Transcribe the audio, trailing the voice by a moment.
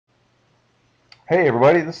Hey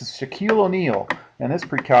everybody, this is Shaquille O'Neal, and this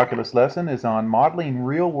pre-calculus lesson is on modeling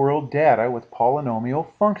real-world data with polynomial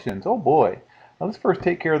functions. Oh boy. Now let's first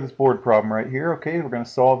take care of this board problem right here. Okay, we're going to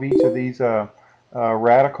solve each of these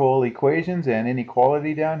radical equations and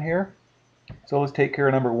inequality down here. So let's take care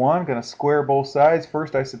of number one. I'm going to square both sides.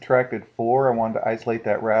 First I subtracted 4. I wanted to isolate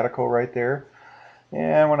that radical right there.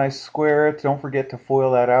 And when I square it, don't forget to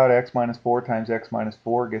FOIL that out. X minus 4 times x minus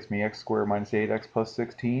 4 gives me x squared minus 8x plus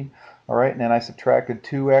 16. All right, and then I subtracted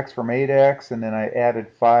 2x from 8x, and then I added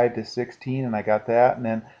 5 to 16, and I got that. And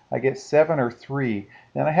then I get 7 or 3.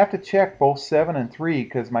 And I have to check both 7 and 3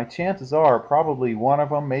 because my chances are probably one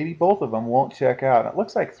of them, maybe both of them, won't check out. It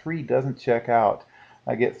looks like 3 doesn't check out.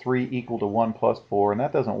 I get 3 equal to 1 plus 4, and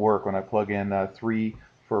that doesn't work when I plug in 3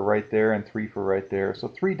 for right there and 3 for right there. So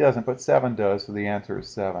 3 doesn't, but 7 does, so the answer is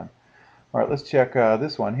 7. All right, let's check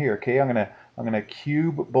this one here. Okay, I'm gonna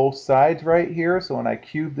cube both sides right here. So when I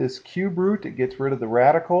cube this cube root, it gets rid of the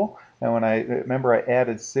radical. And when I remember I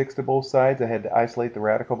added 6 to both sides, I had to isolate the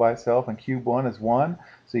radical by itself. And cube 1 is 1,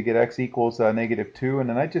 so you get x equals negative 2. And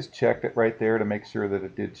then I just checked it right there to make sure that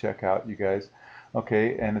it did check out, you guys.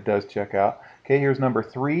 Okay, and it does check out. Okay, here's number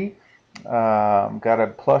 3. Got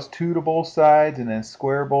a plus 2 to both sides, and then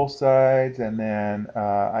square both sides, and then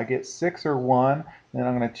I get 6 or 1. Then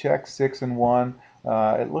I'm going to check 6 and 1.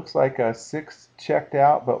 It looks like 6 checked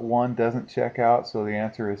out, but 1 doesn't check out, so the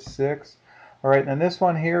answer is 6. All right, and then this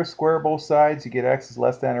one here, square both sides, you get x is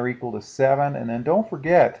less than or equal to 7. And then don't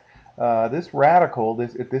forget, this radical,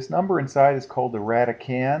 this number inside is called the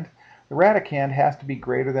radicand. The radicand has to be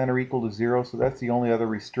greater than or equal to 0, so that's the only other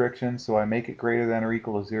restriction. So I make it greater than or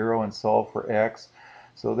equal to 0 and solve for x.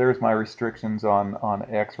 So there's my restrictions on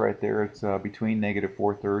x right there. It's between negative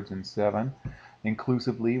 4/3 and 7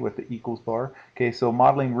 inclusively with the equals bar. Okay, so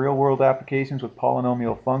modeling real-world applications with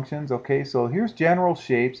polynomial functions. Okay, so here's general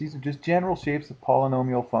shapes. These are just general shapes of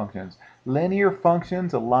polynomial functions. Linear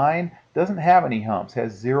functions, a line, doesn't have any humps,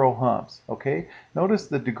 has 0 humps. Okay, notice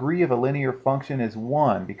the degree of a linear function is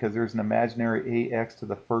 1 because there's an imaginary ax to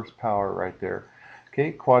the first power right there.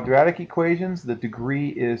 Okay, quadratic equations, the degree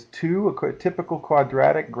is 2. A typical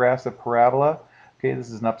quadratic graphs a parabola. Okay, this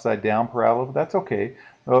is an upside down parabola, but that's okay.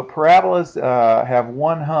 Parabolas have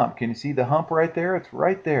 1 hump. Can you see the hump right there? It's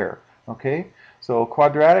right there. Okay, so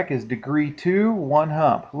quadratic is degree 2, 1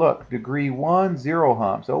 hump. Look, degree 1, 0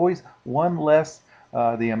 humps. Always 1 less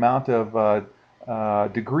the amount of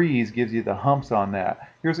degrees gives you the humps on that.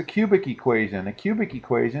 Here's a cubic equation. A cubic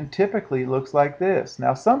equation typically looks like this.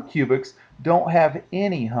 Now some cubics don't have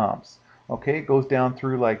any humps. Okay, it goes down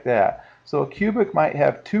through like that. So a cubic might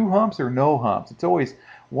have 2 humps or no humps. It's always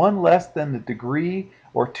 1 less than the degree,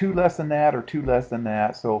 or 2 less than that, or 2 less than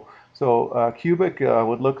that. So cubic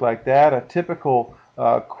would look like that. A typical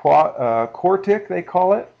quartic, they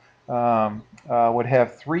call it, would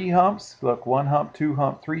have 3 humps. Look, 1 hump, 2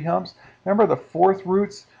 hump, 3 humps. Remember the fourth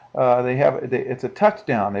roots? It's a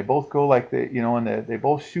touchdown. They both go like and they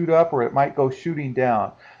both shoot up, or it might go shooting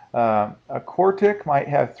down. A quartic might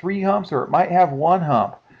have 3 humps, or it might have 1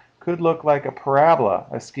 hump. Could look like a parabola,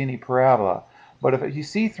 a skinny parabola. But if you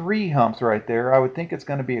see 3 humps right there, I would think it's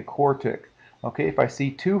going to be a quartic. Okay, if I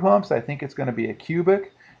see 2 humps, I think it's going to be a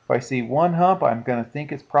cubic. If I see 1 hump, I'm going to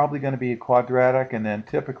think it's probably going to be a quadratic, and then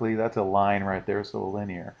typically that's a line right there, so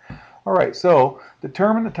linear. All right, so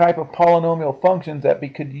determine the type of polynomial functions that we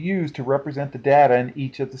could use to represent the data in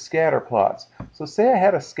each of the scatter plots. So say I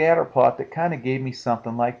had a scatter plot that kind of gave me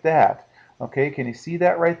something like that. Okay, can you see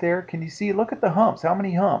that right there? Can you see, look at the humps, how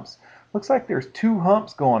many humps? Looks like there's 2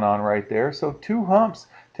 humps going on right there. So 2 humps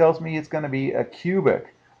tells me it's going to be a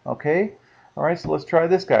cubic. Okay? All right, so let's try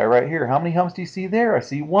this guy right here. How many humps do you see there? I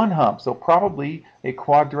see 1 hump, so probably a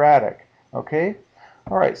quadratic. Okay?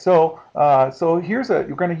 All right, so we're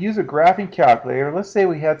going to use a graphing calculator. Let's say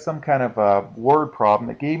we had some kind of word problem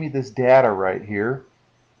that gave me this data right here.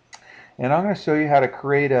 And I'm going to show you how to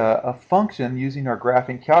create a function using our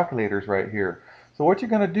graphing calculators right here. So what you're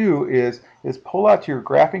going to do is pull out your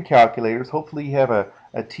graphing calculators. Hopefully you have a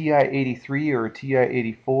TI-83 or a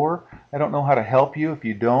TI-84. I don't know how to help you if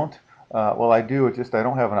you don't. Well, I do. It's just I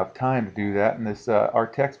don't have enough time to do that. And our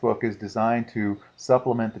textbook is designed to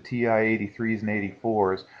supplement the TI-83s and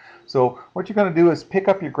 84s. So what you're going to do is pick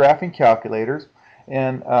up your graphing calculators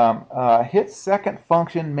and hit second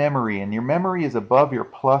function memory, and your memory is above your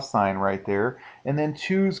plus sign right there, and then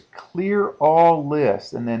choose clear all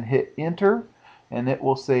lists, and then hit enter, and it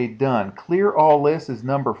will say done. Clear all lists is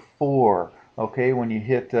number 4. Okay, when you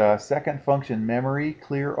hit second function memory,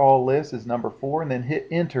 clear all lists is number 4, and then hit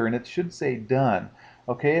enter, and it should say done.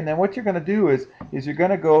 Okay, and then what you're going to do is you're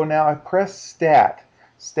going to go now, press stat.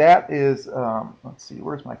 Stat is, let's see,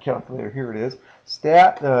 where's my calculator? Here it is.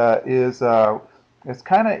 Stat it's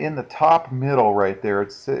kind of in the top middle right there.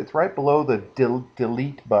 It's right below the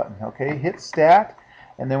delete button. Okay, hit stat,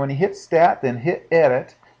 and then when you hit stat, then hit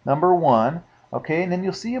edit, number 1. Okay, and then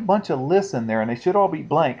you'll see a bunch of lists in there, and they should all be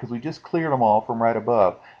blank because we just cleared them all from right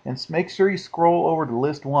above. And make sure you scroll over to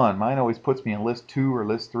list 1. Mine always puts me in list 2 or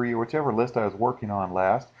list 3 or whichever list I was working on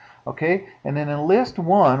last. Okay, and then in list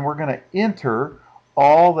 1, we're going to enter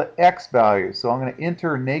all the x values. So I'm going to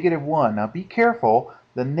enter -1. Now be careful.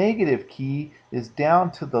 The negative key is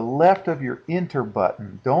down to the left of your enter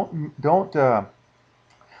button. Don't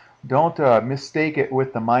mistake it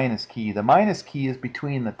with the minus key. The minus key is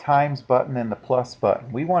between the times button and the plus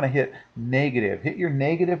button. We want to hit negative. Hit your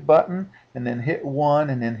negative button and then hit 1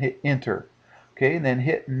 and then hit enter. Okay, and then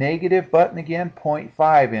hit negative button again,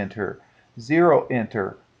 0.5 enter, 0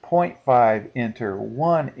 enter, 0.5 enter,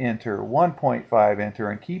 1 enter, 1.5 enter,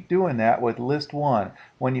 and keep doing that with list 1.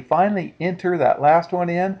 When you finally enter that last one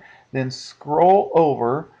in, then scroll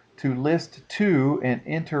over to list 2 and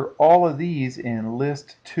enter all of these in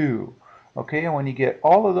list 2. Okay, and when you get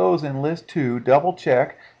all of those in list 2, double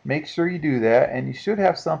check, make sure you do that, and you should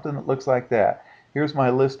have something that looks like that. Here's my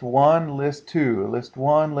list 1, list 2, list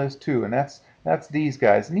 1, list 2, and that's these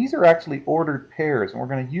guys. And these are actually ordered pairs, and we're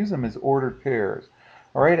going to use them as ordered pairs.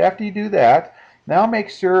 All right, after you do that, now make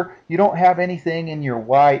sure you don't have anything in your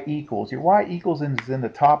y equals. Your y equals is in the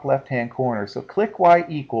top left-hand corner. So click y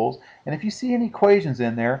equals, and if you see any equations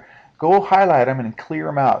in there, go highlight them and clear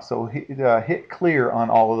them out. So hit clear on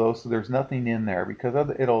all of those so there's nothing in there because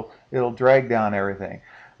it'll drag down everything.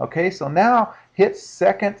 Okay, so now hit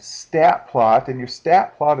second stat plot, and your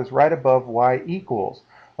stat plot is right above y equals.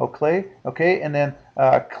 Okay, and then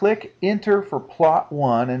click enter for plot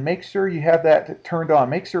 1 and make sure you have that turned on.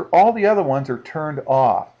 Make sure all the other ones are turned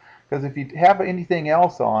off, because if you have anything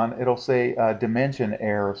else on, it'll say dimension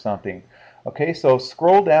error or something. Okay, so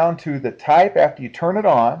scroll down to the type after you turn it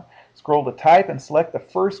on. Scroll to type and select the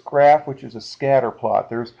first graph, which is a scatter plot.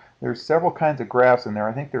 There's several kinds of graphs in there.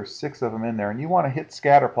 I think there's 6 of them in there, and you want to hit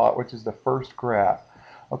scatter plot, which is the first graph.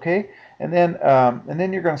 Okay, and then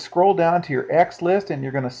you're going to scroll down to your X list, and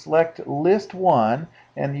you're going to select list 1,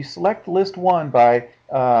 and you select list 1 by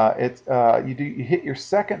you hit your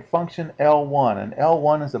second function L1, and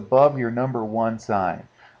L1 is above your number 1 sign.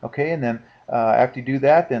 Okay, and then after you do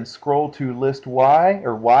that, then scroll to list Y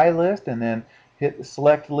or Y list, and then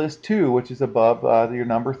select list 2, which is above your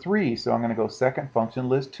number 3. So I'm going to go second function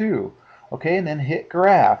list 2. Okay, and then hit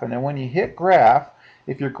graph, and then when you hit graph,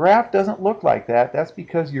 if your graph doesn't look like that, that's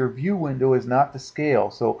because your view window is not to scale.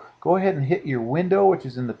 So go ahead and hit your window, which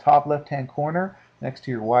is in the top left-hand corner next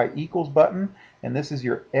to your y equals button. And this is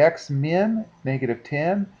your x min,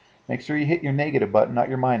 -10. Make sure you hit your negative button, not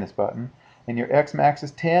your minus button. And your x max is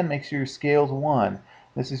 10. Make sure your scale is 1.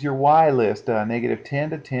 This is your y list, -10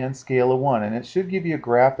 to 10, scale of 1. And it should give you a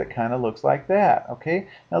graph that kind of looks like that. Okay.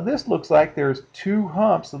 Now this looks like there's 2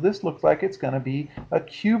 humps, so this looks like it's going to be a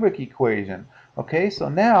cubic equation. Okay, so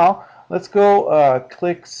now let's go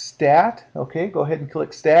click stat. Okay, go ahead and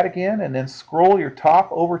click stat again, and then scroll your top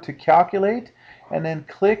over to calculate, and then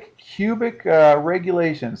click cubic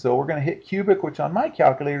regulation. So we're going to hit cubic, which on my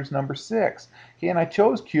calculator is number 6. Okay, and I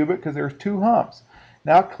chose cubic because there's 2 humps.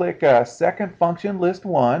 Now click second function list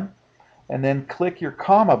 1, and then click your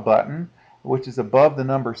comma button, which is above the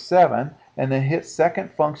number 7, and then hit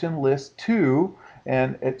second function list 2.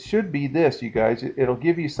 And it should be this, you guys. It'll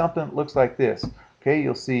give you something that looks like this. Okay,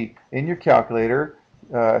 you'll see in your calculator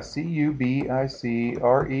CUBIC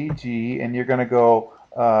REG, and you're going to go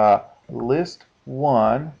list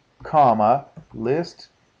 1, comma, list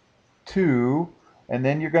 2, and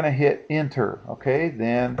then you're going to hit enter. Okay,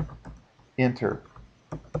 then enter.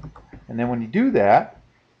 And then when you do that,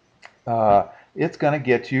 it's going to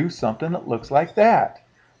get you something that looks like that.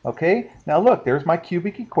 Okay, now look, there's my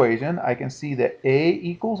cubic equation. I can see that A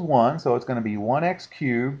equals 1, so it's going to be 1x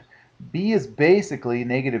cubed. B is basically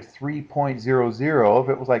 -3.00. If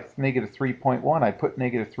it was like -3.1, I'd put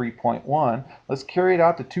 -3.1. Let's carry it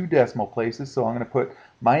out to 2 decimal places, so I'm going to put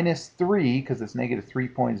 -3 because it's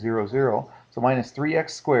 -3.00. So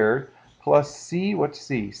 -3x squared plus C, what's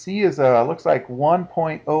C? C is looks like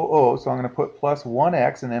 1.00, so I'm going to put plus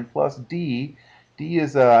 1x, and then plus D. D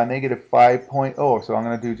is -5.0, so I'm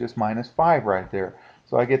going to do just -5 right there.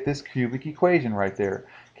 So I get this cubic equation right there.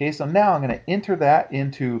 Okay, so now I'm going to enter that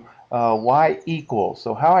into y equals.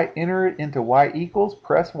 So how I enter it into y equals,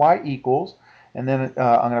 press y equals, and then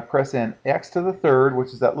I'm going to press in x to the third,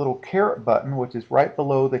 which is that little caret button, which is right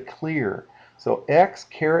below the clear. So x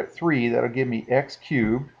caret 3, that'll give me x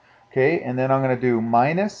cubed. Okay, and then I'm going to do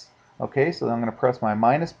minus Okay, so I'm going to press my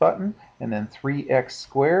minus button and then 3x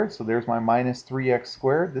squared. So there's my minus 3x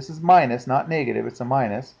squared. This is minus, not negative, it's a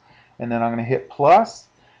minus. And then I'm going to hit plus,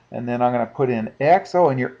 and then I'm going to put in x. Oh,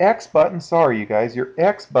 and your x button, sorry you guys, your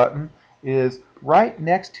x button is right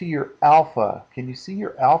next to your alpha. Can you see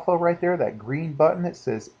your alpha right there? That green button, it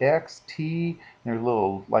says x, t, and there's a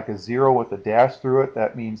little, like a 0 with a dash through it.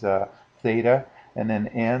 That means theta, and then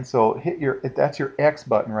n. So hit that's your x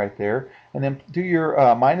button right there. And then do your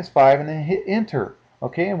 -5 and then hit enter.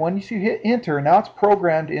 Okay, and once you hit enter, now it's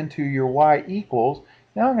programmed into your y equals.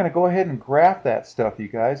 Now I'm going to go ahead and graph that stuff, you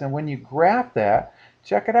guys. And when you graph that,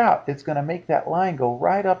 check it out. It's going to make that line go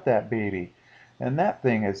right up that baby. And that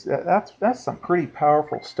thing is, that's some pretty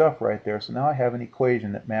powerful stuff right there. So now I have an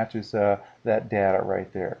equation that matches that data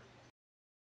right there.